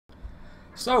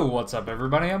So what's up,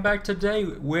 everybody? I'm back today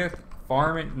with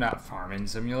not Farming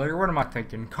Simulator, what am I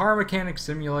thinking? Car Mechanic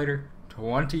Simulator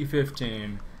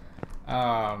 2015.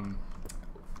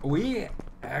 We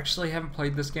actually haven't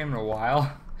played this game in a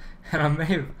while, and I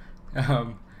may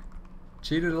have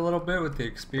cheated a little bit with the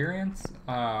experience,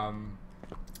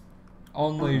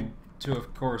 only to,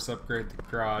 of course, upgrade the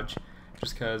garage,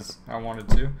 just because I wanted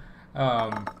to.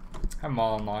 Have them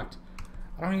all unlocked.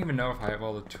 I don't even know if I have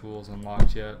all the tools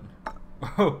unlocked yet.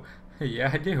 Oh,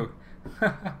 yeah, I do.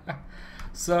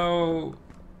 So,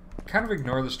 kind of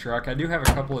ignore this truck. I do have a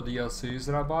couple of DLCs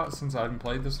that I bought since I haven't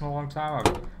played this in a long time.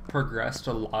 I've progressed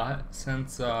a lot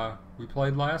since we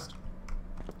played last.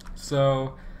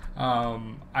 So,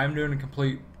 I'm doing a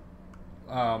complete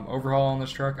overhaul on this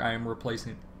truck. I am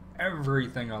replacing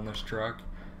everything on this truck.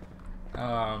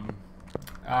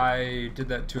 I did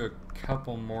that to a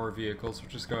couple more vehicles. We'll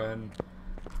just go ahead and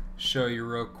show you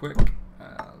real quick.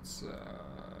 Let's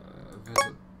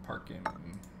visit parking.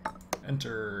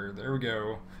 Enter. There we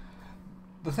go.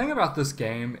 The thing about this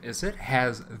game is it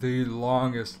has the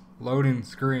longest loading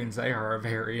screens. They are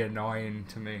very annoying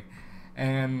to me.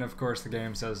 And of course the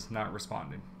game says not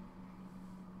responding.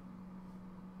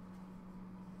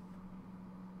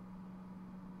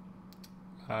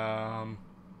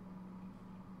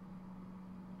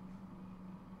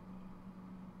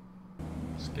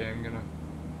 This game gonna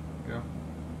go?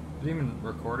 Is it even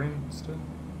recording still?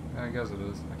 I guess it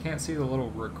is. I can't see the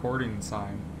little recording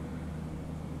sign.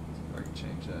 Let's see if I can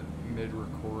change that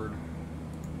mid-record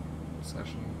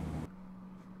session.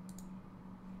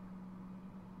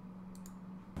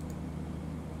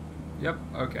 Yep,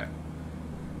 okay.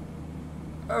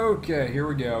 Okay, here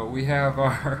we go. We have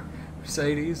our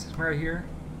Mercedes right here.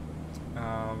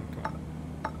 Come on.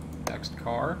 Next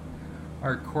car.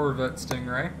 Our Corvette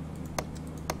Stingray.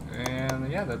 And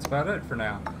yeah, that's about it for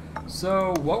now.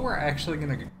 So what we're actually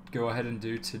going to go ahead and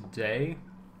do today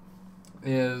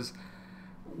is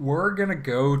we're going to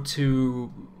go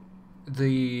to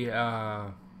the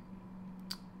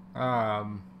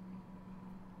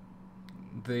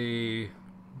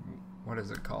what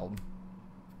is it called?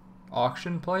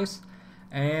 Auction place,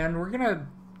 and we're going to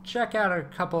check out a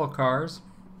couple of cars,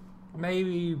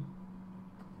 maybe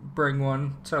bring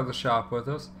one to the shop with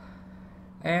us.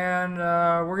 And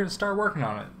we're going to start working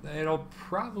on it. It'll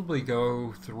probably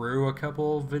go through a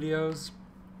couple videos.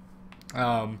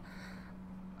 I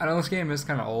know this game is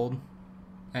kind of old,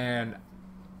 and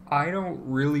I don't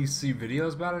really see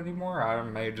videos about it anymore. I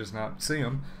may just not see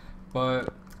them,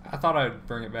 but I thought I'd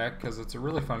bring it back because it's a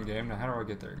really fun game. Now, how do I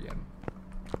get there again?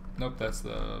 Nope, that's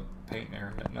the paint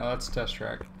area. No, that's test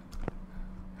track.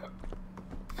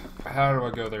 How do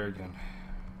I go there again?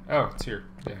 Oh, it's here.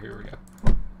 Yeah, here we go.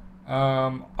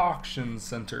 Auction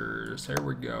centers. Here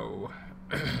we go.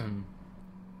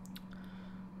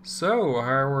 So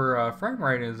our frame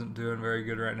rate isn't doing very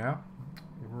good right now.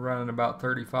 We're running about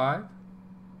 35.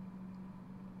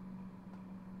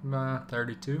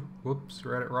 32. Whoops,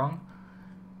 read it wrong.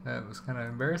 That was kind of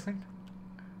embarrassing.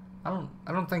 I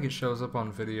don't think it shows up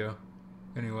on video.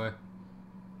 Anyway.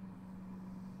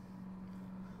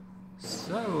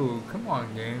 So come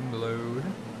on, game, load.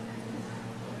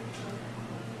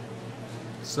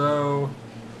 So,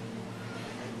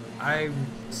 I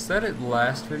said it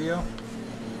last video.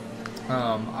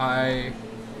 I've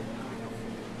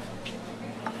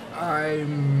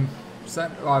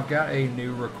got a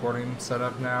new recording set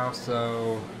up now,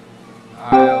 so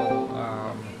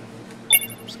I'm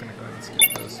just gonna go ahead and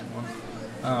skip this one.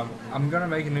 I'm gonna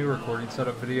make a new recording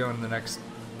setup video in the next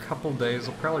couple days.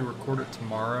 I'll probably record it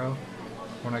tomorrow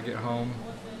when I get home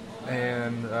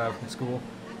and from school.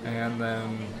 And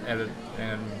then edit,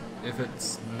 and if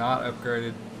it's not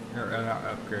upgraded, or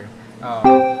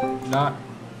not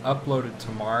uploaded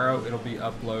tomorrow, it'll be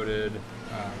uploaded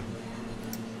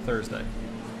Thursday.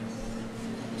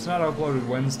 If it's not uploaded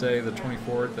Wednesday the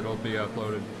 24th, it'll be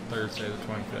uploaded Thursday the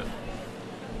 25th.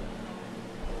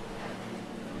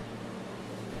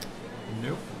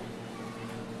 Nope.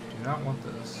 Do not want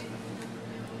this.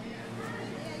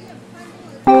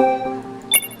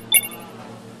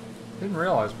 Didn't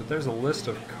realize, but there's a list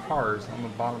of cars on the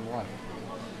bottom left.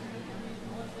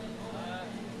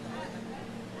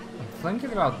 I'm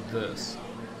thinking about this.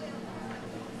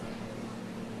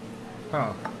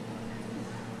 Huh.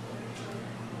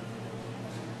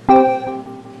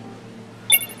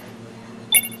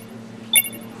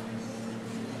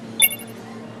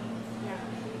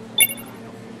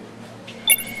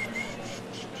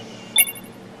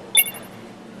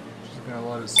 Just gonna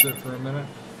let it sit for a minute.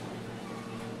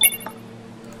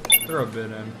 Throw a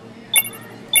bid in.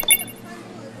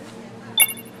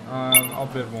 I'll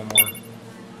bid one more.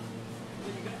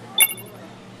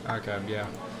 Okay, yeah.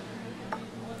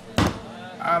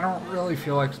 I don't really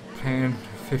feel like paying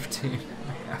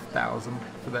 $15,500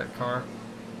 for that car.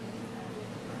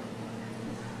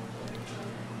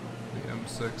 The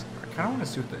M6. I kind of want to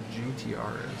see what the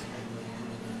GTR is.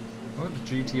 I know what the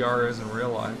GTR is in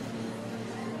real life,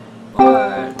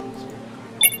 but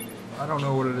I don't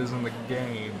know what it is in the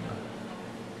game.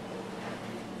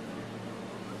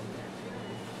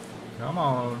 Come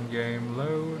on, game,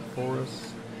 load for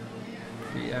us.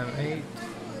 The M8.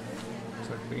 Looks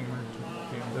like Beamer,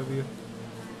 BMW.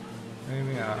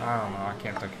 Maybe, I don't know. I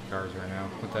can't think of cars right now.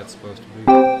 What that's supposed to be.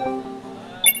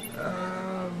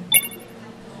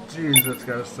 Jeez, that's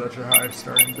got such a high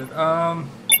starting bid.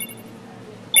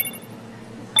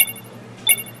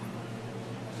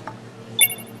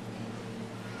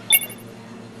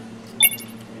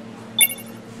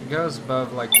 It goes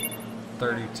above like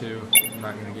 32. I'm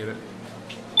not gonna get it.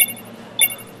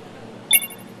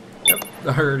 Yep,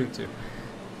 32.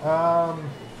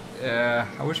 Yeah,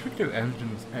 I wish we could do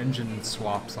engine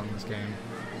swaps on this game.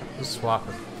 Just swap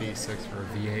a V6 for a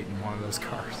V8 in one of those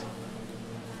cars.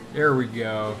 Here we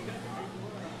go.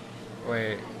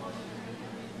 Wait.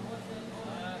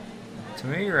 To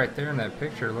me, right there in that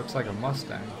picture, it looks like a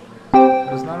Mustang.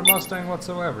 But it's not a Mustang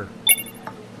whatsoever.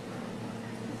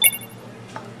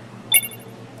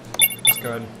 Let's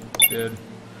go ahead and bid.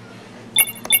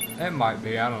 It might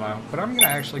be, I don't know. But I'm gonna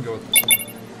actually go with this one.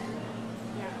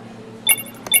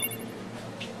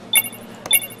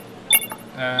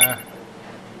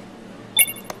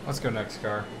 Let's go next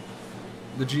car.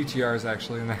 The GTR is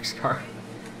actually the next car.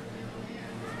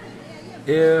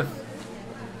 If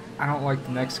I don't like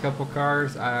the next couple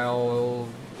cars, I'll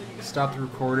stop the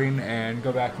recording and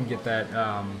go back and get that,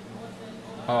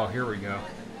 oh, here we go.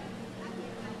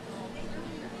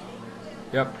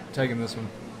 Yep, taking this one.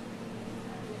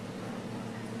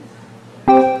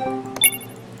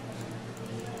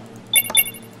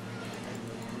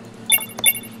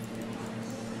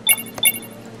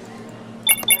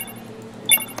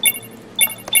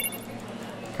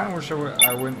 I kind of wish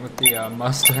I went with the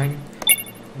Mustang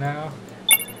now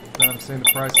that I'm seeing the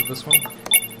price of this one.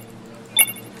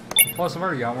 Plus, I've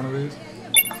already got one of these.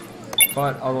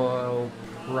 But I'll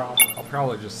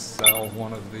probably just sell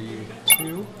one of the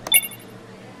two.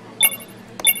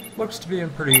 Looks to be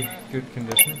in pretty good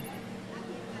condition.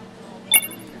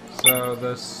 So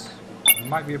this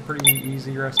might be a pretty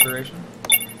easy restoration.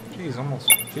 Geez, almost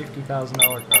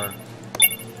 $50,000 car.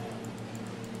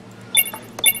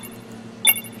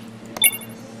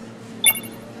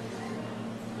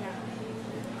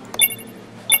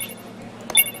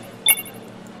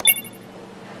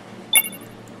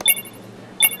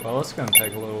 Well, it's going to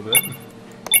take a little bit.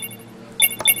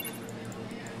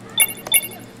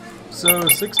 So,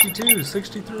 62,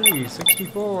 63,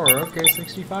 64, okay,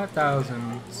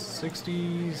 65,000,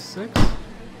 66,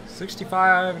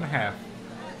 65 and a half,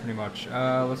 pretty much.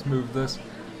 Let's move this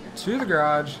to the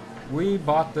garage. We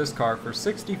bought this car for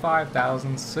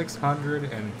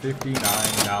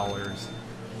 $65,659.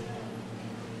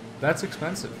 That's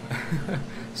expensive.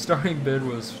 Starting bid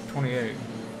was 28.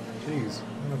 Jeez,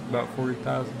 about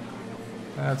 40,000.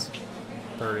 That's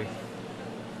 30.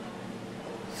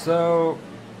 So,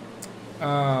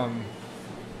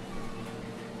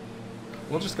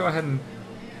 we'll just go ahead and,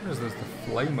 what is this, the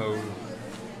Flamo.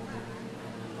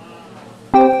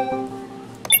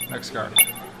 Next car.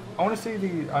 I want to see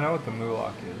I know what the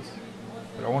Mulak is,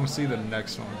 but I want to see the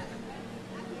next one.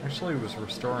 Actually, was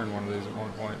restoring one of these at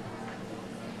one point.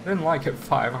 I didn't like it,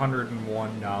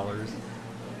 $501.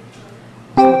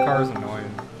 This car is annoying.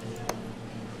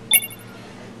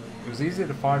 It was easy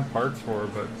to find parts for,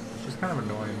 but it's just kind of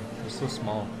annoying. It's so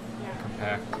small and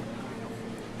compact.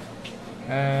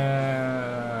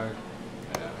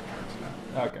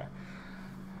 Okay.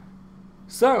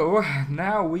 So,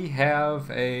 now we have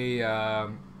a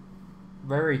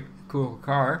very cool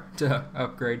car to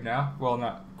upgrade now. Well,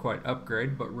 not quite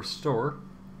upgrade, but restore.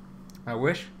 I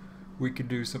wish we could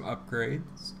do some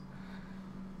upgrades.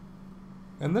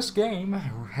 And this game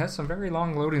has some very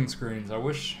long loading screens. I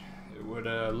wish it would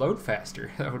load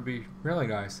faster. That would be really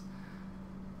nice.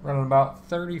 Running about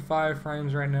 35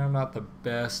 frames right now. Not the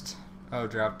best. Oh,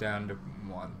 drop down to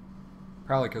 1.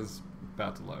 Probably because it's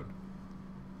about to load.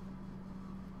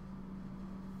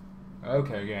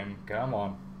 Okay, game. Come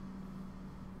on.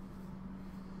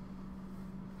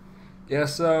 Yeah,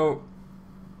 so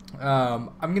I'm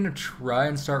going to try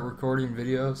and start recording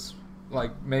videos.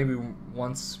 Like maybe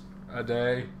once a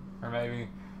day, or maybe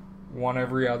one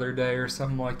every other day or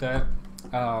something like that,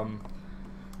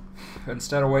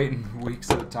 instead of waiting weeks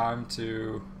at a time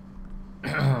to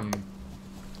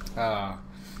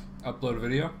upload a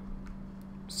video.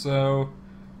 So,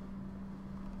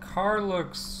 car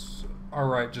looks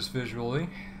alright just visually.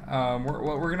 What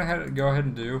we're gonna go ahead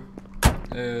and do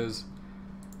is,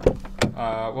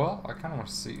 well, I kind of want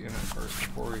to see in it first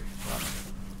before we run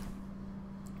it.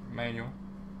 Manual.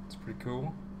 It's pretty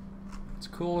cool. It's a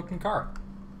cool looking car.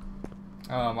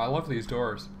 I love these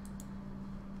doors.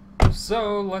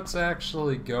 So let's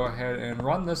actually go ahead and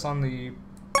run this on the.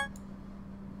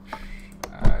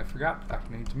 I forgot. I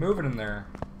need to move it in there.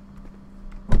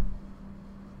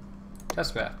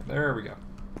 Test path. There we go.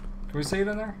 Can we see it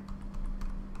in there?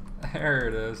 There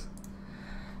it is.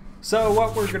 So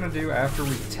what we're gonna do after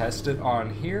we test it on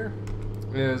here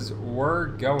is we're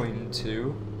going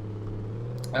to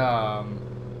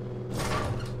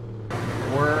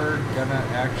we're gonna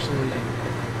actually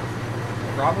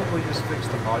probably just fix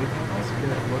the body panels, get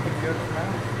it looking good for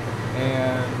now,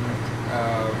 and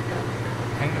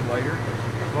paint it later.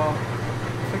 Well,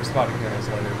 fix the body panels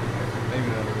later, maybe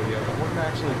another video, but we're gonna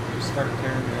actually just start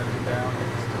tearing the engine down,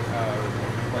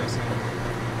 replacing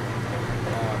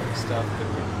stuff that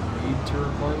we need to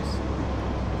replace.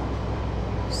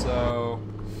 So,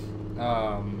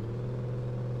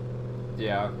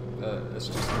 yeah, it's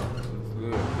just,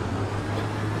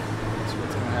 that's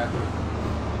what's gonna happen.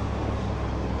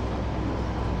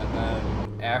 And then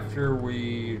after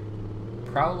we,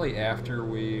 probably after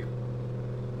we,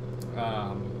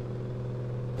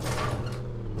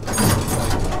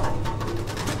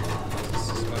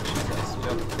 suspension test,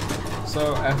 yep.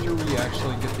 So after we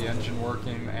actually get the engine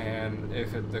working, and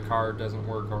if the car doesn't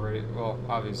work already, well,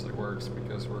 obviously it works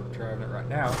because we're driving it right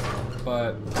now,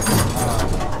 but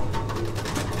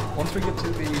once we get to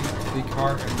the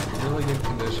car in really good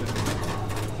condition,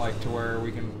 like to where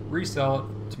we can resell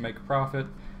it to make a profit,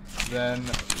 then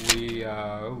we,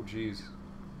 oh geez,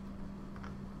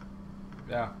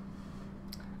 yeah,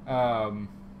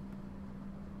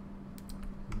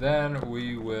 then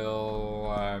we will,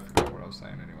 I forgot what I was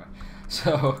saying anyway.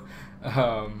 So,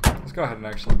 let's go ahead and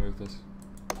actually move this.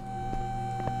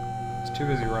 It's too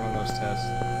busy running those tests.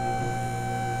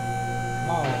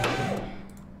 Come on.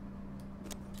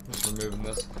 Just removing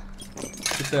this.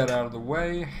 Get that out of the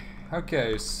way.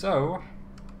 Okay, so,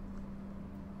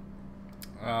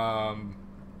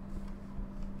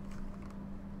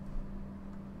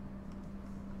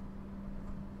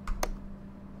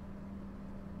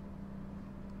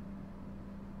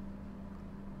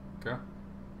 okay.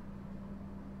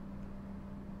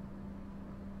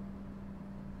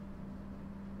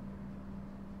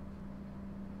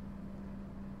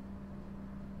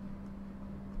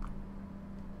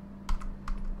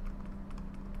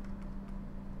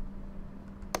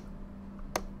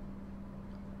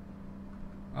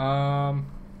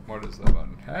 What is that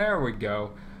button? There we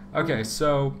go. Okay,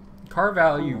 so car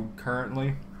value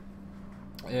currently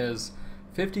is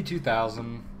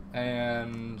 52,000,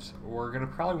 and we're gonna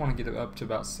probably want to get it up to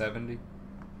about 70.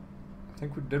 I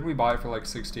think did we buy it for like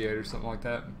 68 or something like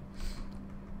that?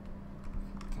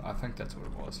 I think that's what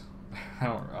it was. I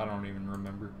don't even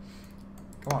remember.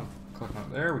 Come on, click on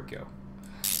it. There we go.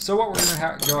 So what we're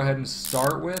gonna go ahead and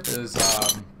start with is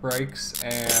brakes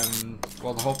and,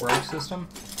 well, the whole brake system.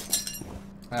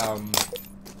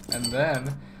 And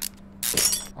then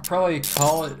I'll probably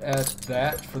call it at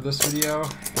that for this video,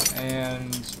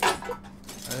 and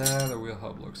the wheel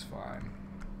hub looks fine.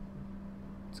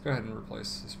 Let's go ahead and replace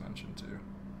suspension too.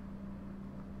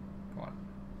 Come on.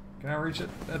 Can I reach it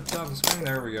at the top of the screen?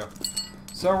 There we go.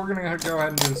 So we're gonna go ahead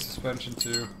and do the suspension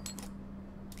too.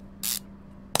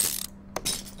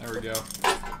 There we go.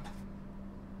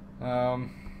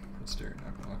 Steering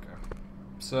knuckle, okay.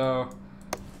 So,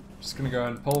 just gonna go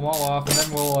ahead and pull them all off, and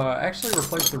then we'll actually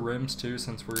replace the rims too,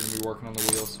 since we're gonna be working on the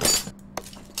wheels.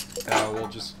 We'll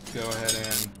just go ahead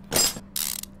and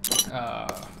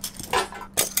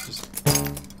just,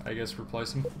 I guess,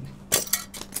 replace them.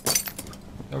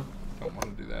 Nope, don't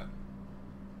want to do that.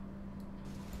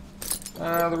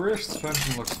 The rear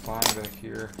suspension looks fine back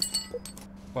here,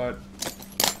 but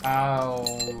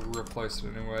I'll replace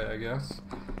it anyway, I guess.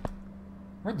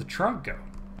 Where'd the trunk go?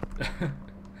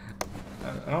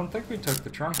 I don't think we took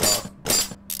the trunk off.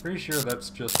 Pretty sure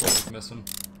that's just what was missing.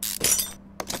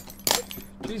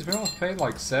 Jeez, we almost paid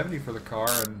like 70 for the car,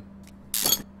 and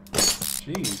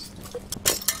jeez,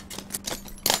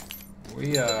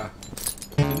 we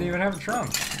didn't even have a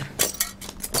trunk.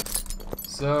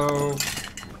 So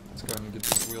let's go ahead and get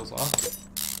these wheels off.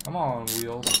 Come on,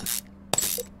 wheels.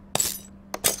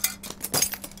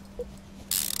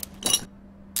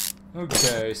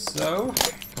 Okay, so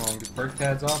come on, get brake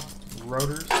pads off,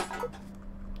 rotors,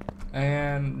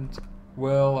 and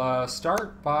we'll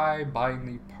start by buying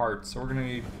the parts. So we're gonna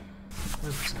need, what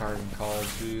is this car even called?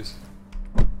 Jeez.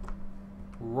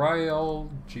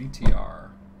 Royale GTR.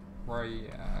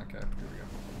 Yeah, okay, here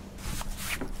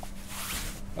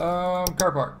we go.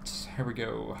 Car parts. Here we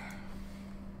go.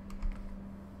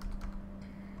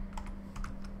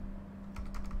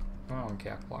 Oh,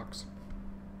 cap locks.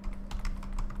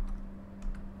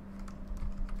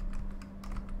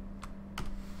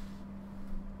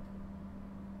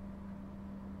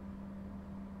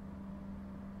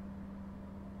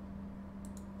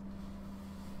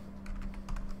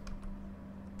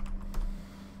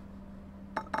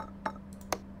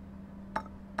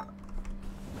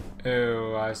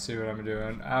 Oh, I see what I'm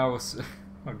doing. Oh, jeez,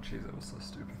 that was so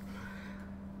stupid.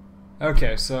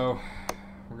 Okay, so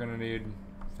we're gonna need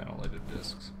ventilated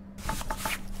discs.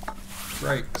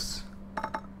 Brakes.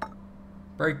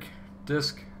 Brake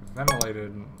disc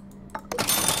ventilated.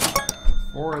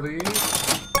 4 of these.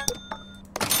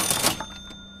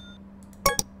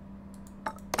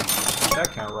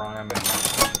 That kind of wrong. I mean,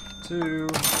 2,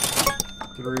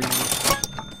 3,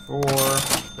 4.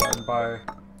 Driving by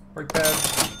brake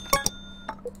pads.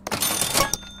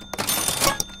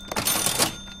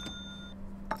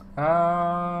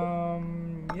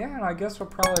 Yeah, and I guess we'll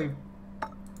probably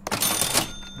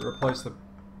replace the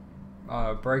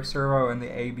brake servo and the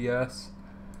ABS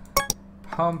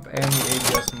pump and the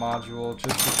ABS module,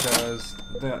 just because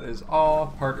that is all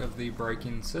part of the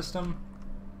braking system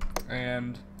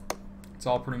and it's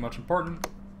all pretty much important.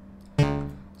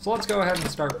 So let's go ahead and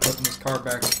start putting this car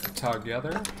back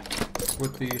together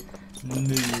with the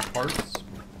new parts.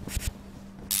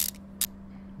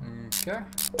 Okay.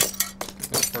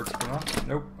 Those parts put on.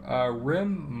 Nope.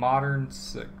 Rim Modern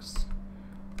 6.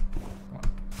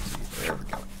 There we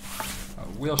go.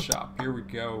 Wheel shop. Here we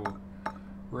go.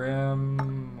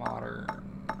 Rim Modern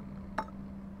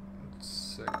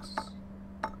 6. 1,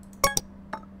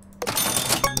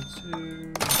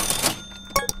 2.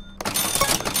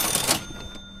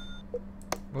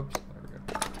 Whoops. There we go.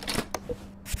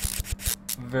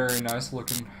 Very nice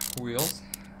looking wheels.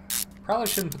 Probably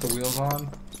shouldn't put the wheels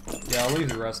on. Yeah, I'll leave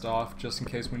the rest off, just in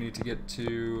case we need to get to...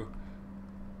 Did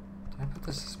I put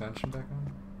the suspension back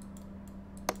on?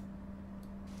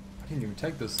 I didn't even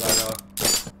take this side off.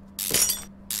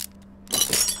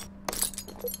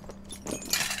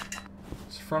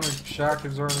 It's front shock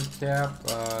absorber cap,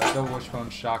 double wishbone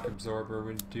shock absorber.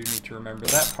 We do need to remember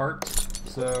that part.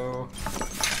 So,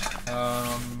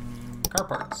 car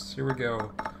parts. Here we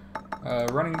go.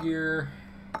 Running gear.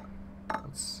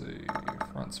 Let's see.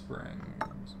 Front springs.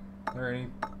 Are there any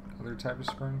other type of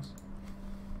springs?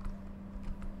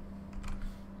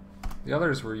 The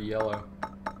others were yellow. I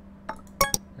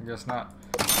guess not.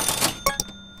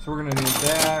 So we're gonna need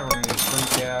that. We're gonna need a spring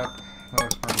cap.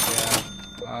 Another spring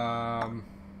cap.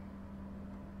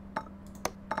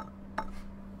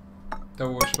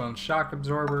 Double wishbone shock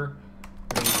absorber.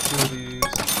 We're gonna need 2 of these.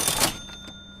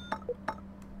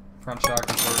 Front shock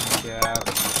absorber cap.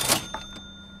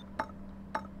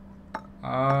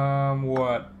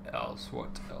 What else?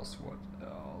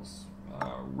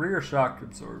 Rear shock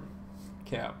absorber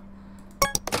cap. 2.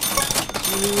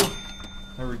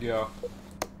 There we go.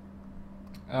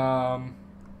 I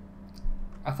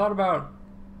thought about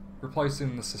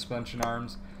replacing the suspension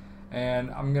arms,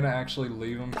 and I'm gonna actually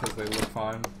leave them because they look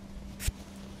fine.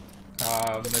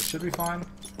 They should be fine.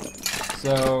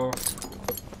 So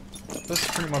this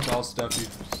is pretty much all stuff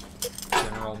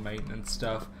general maintenance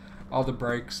stuff. All the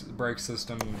brakes, the brake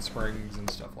system, and springs, and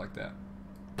stuff like that.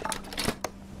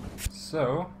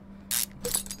 So,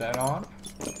 put that on.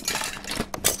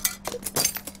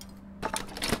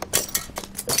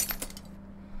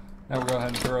 Now we'll go ahead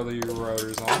and throw the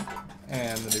rotors on,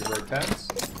 and the new brake pads,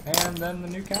 and then the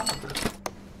new caliper.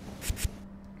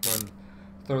 Go ahead and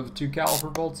throw the 2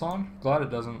 caliper bolts on. Glad it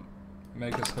doesn't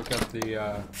make us hook up the,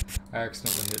 I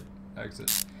accidentally hit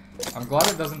exit. I'm glad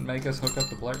it doesn't make us hook up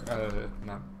the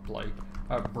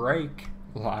brake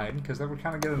line, because that would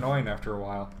kind of get annoying after a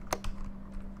while.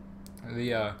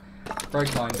 The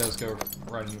brake line does go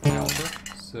right in the caliper,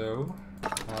 so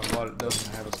I'm glad it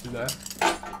doesn't have us do that.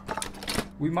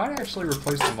 We might actually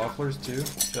replace the mufflers too,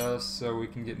 just so we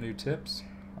can get new tips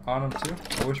on them too.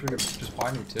 I wish we could just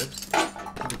buy new tips.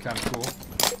 That'd be kind of cool.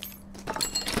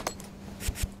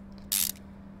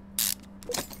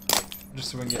 Just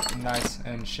so we can get nice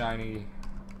and shiny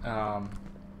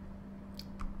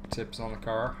tips on the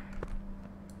car.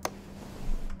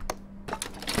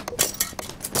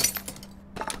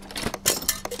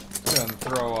 Go ahead and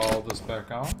throw all this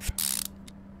back on.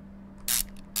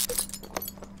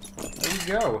 There we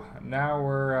go. Now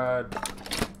we're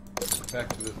back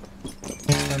to the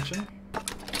suspension.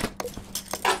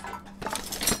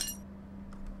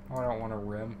 Oh, I don't want a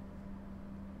rim.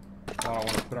 I don't want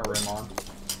to put a rim on.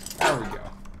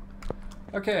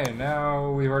 Okay, now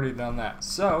we've already done that.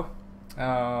 So,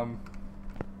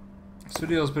 this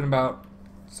video's been about,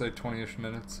 say, 20-ish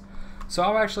minutes. So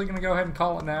I'm actually going to go ahead and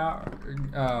call it now,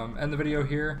 end the video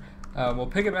here. We'll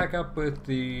pick it back up with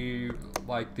the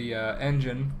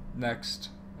engine next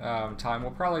time.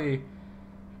 We'll probably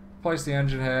replace the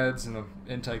engine heads and the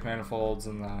intake manifolds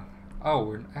and the... Oh,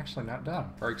 we're actually not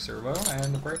done. Brake servo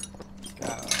and the brake...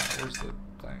 where's the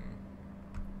thing?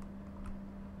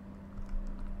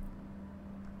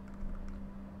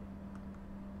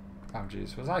 Oh,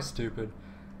 jeez. Was I stupid?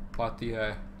 Bought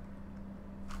the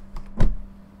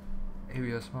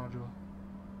ABS module.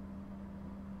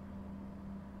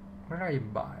 What did I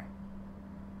even buy?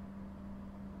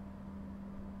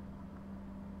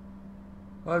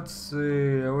 Let's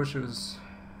see. I wish it was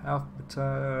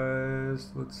alphabetized.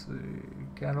 Let's see.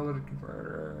 Catalytic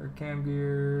converter, cam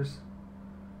gears,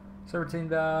 17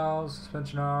 valves,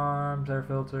 suspension arms, air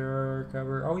filter,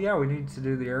 cover. Oh yeah, we need to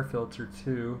do the air filter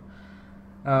too.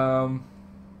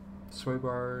 Sway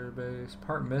bar base,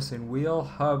 part missing, wheel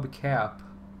hub cap.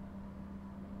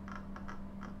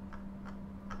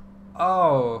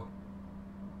 Oh,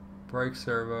 brake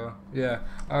servo. Yeah,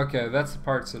 okay, that's the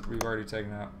parts that we've already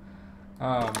taken out.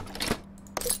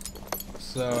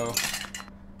 So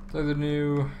throw the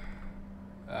new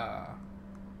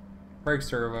brake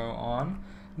servo on.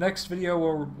 Next video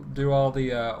we'll do all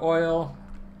the oil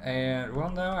and, well,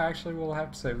 no, actually we'll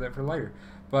have to save that for later.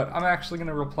 But I'm actually going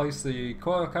to replace the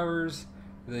coil covers,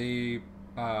 the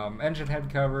engine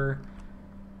head cover,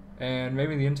 and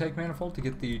maybe the intake manifold to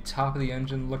get the top of the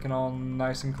engine looking all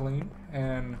nice and clean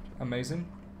and amazing.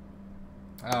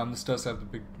 This does have the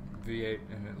big V8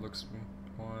 and it looks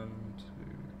 1, 2,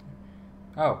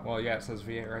 3. Oh, well, yeah, it says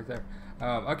V8 right there.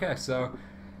 Okay, so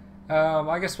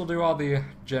I guess we'll do all the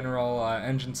general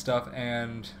engine stuff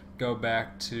and go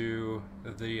back to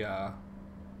the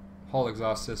whole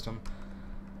exhaust system.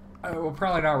 We'll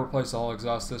probably not replace the whole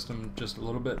exhaust system, just a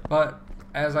little bit, but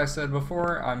as I said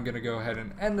before, I'm going to go ahead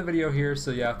and end the video here. So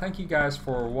yeah, thank you guys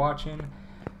for watching.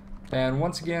 And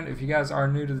once again, if you guys are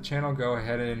new to the channel, go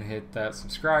ahead and hit that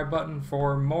subscribe button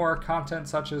for more content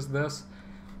such as this.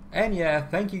 And yeah,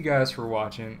 thank you guys for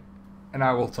watching, and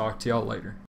I will talk to y'all later.